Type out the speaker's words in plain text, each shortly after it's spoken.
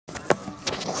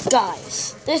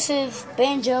Guys, this is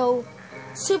Banjo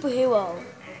Superhero.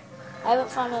 I haven't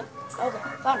found it. Okay,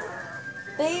 found it.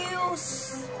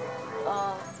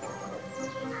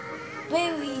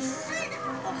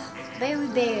 Barry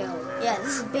Bale. Yeah,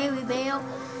 this is Barry Bale.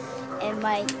 And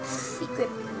my secret,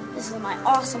 this is my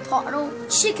awesome partner,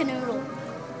 Chicken Noodle.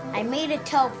 I made a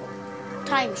teleport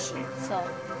time machine. So,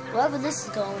 wherever this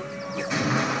is going,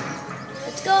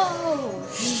 let's go!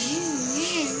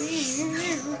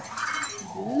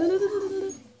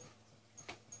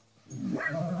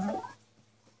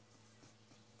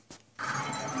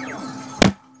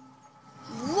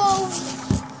 Whoa!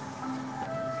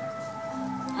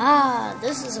 Ah,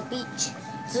 this is a beach.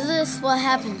 So this is what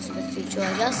happens in the future,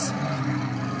 I guess.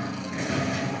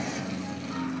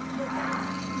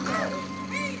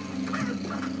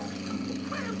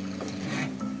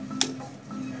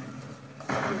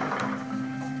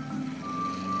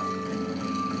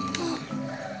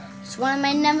 It's one of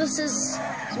my nemesis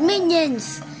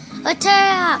minions.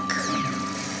 Attack!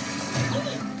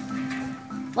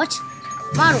 What?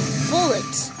 I'm out of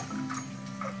bullets.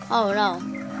 Oh no.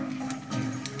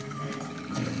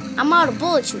 I'm out of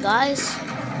bullets, you guys.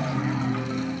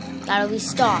 Gotta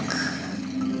restock.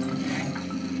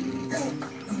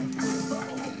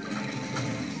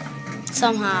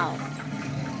 Somehow.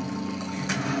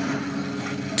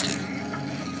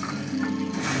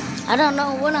 I don't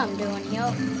know what I'm doing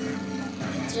here.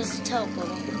 It's just a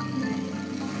teleporter.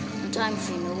 A time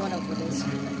machine or whatever it is.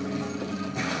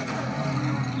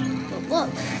 But look.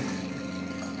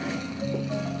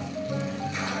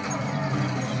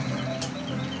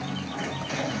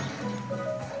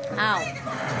 Ow.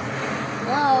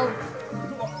 Hello.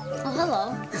 Oh, hello.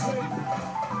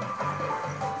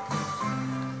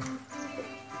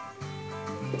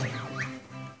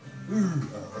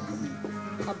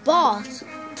 A boss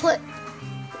put...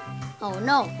 Oh,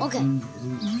 no. Okay.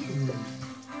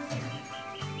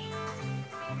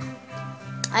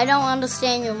 I don't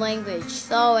understand your language.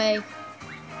 Sorry.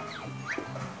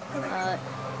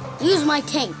 Use my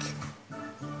tank.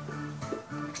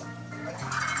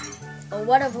 Or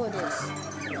whatever it is.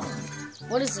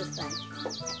 What is this thing?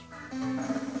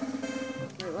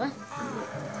 Wait, what?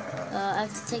 I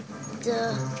have to take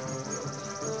the...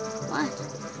 What?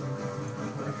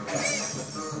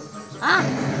 Ah!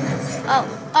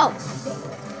 Oh!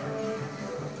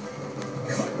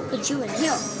 Put you in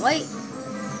here, right?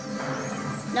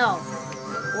 No.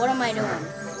 What am I doing?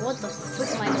 What the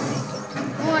frick am I doing?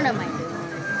 What am I doing?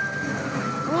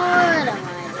 What am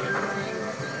I doing?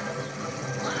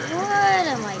 What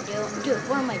am I doing? Dude,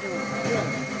 what am I doing?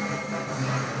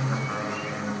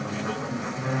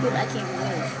 Dude, I can't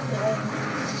move.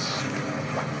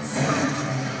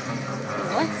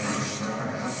 What?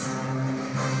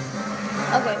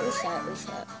 Okay,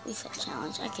 reset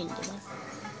challenge. I can do it.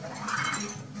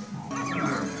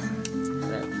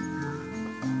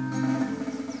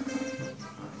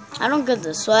 I don't get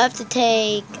this, so I have to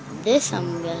take this,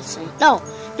 I'm guessing. No.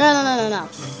 I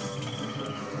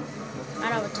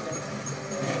know what to do.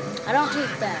 I don't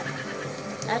take that.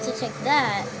 I have to take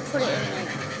that, put it in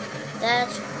like that.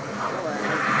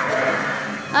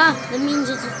 Ah, the minions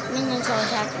are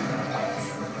attacking.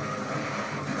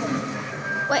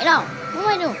 Wait, no. What am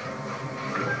I doing?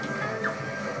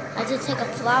 I have to take a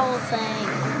flower thing.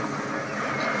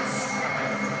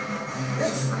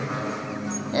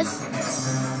 This?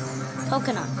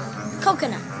 Coconut.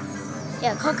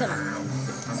 Yeah, coconut.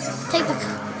 Take the...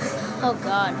 Oh,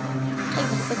 God. Take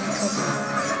the freaking coconut.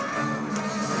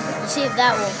 Let's see if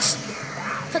that works.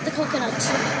 Put the coconuts.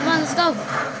 Come on, let's go.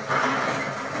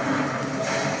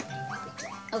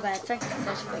 Okay, I think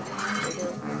that's what you have to do.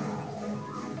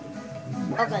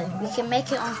 Okay, we can make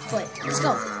it on foot. Let's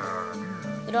go.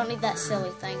 We don't need that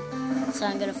silly thing. So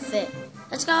I'm gonna fit.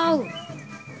 Let's go.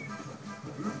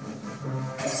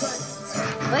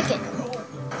 Break it.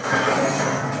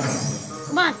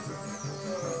 Come on.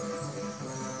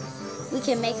 We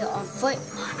can make it on foot.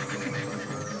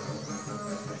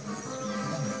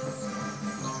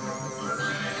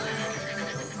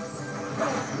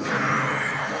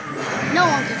 No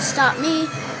one can stop me.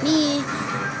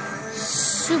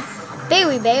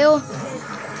 Barry Bale.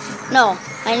 No,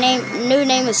 my new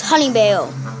name is Honey Bale.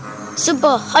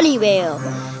 Super Honey Bale.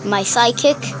 My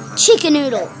sidekick, Chicken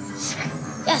Noodle.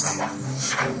 Yes.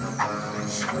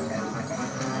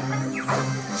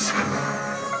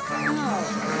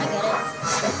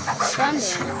 I'm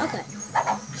doing it. Okay.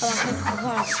 Come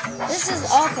on. This is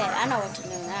okay. I know what to do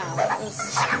now. This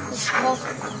is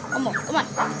perfect. One more. Come on.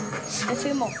 A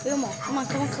few more. Come on.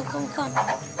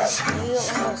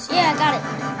 Yeah, I got it.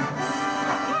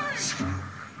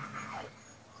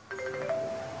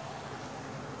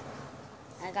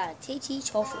 I got a TT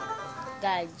trophy.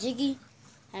 Got a Jiggy,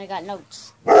 and I got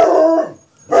notes. You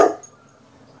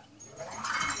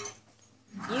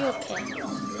okay?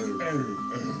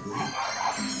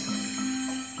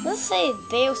 Let's say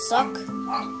they'll suck.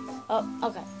 Oh,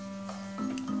 okay.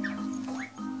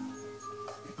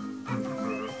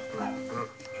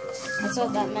 That's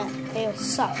what that meant. Bale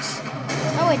sucks.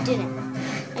 No, it didn't.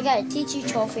 I got a TT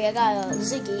trophy, I got a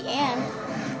Ziggy, and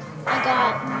I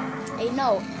got a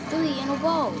note. 3 in a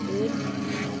row, dude.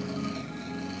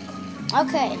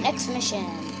 Okay, next mission.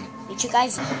 Meet you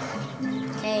guys.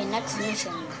 Okay, next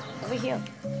mission. Over here.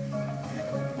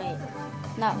 Wait.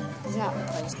 No, he's not the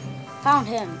place. Found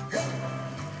him.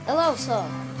 Hello, sir.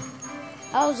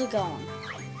 How's it going?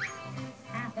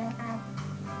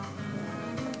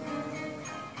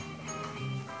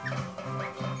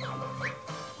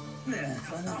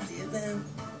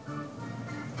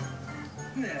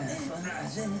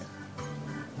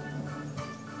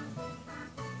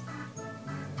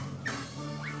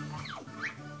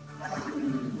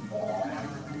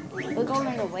 We're going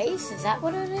in a race? Is that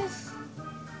what it is?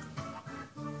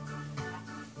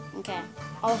 Okay.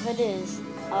 Oh, if it is,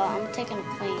 I'm taking a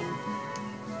plane.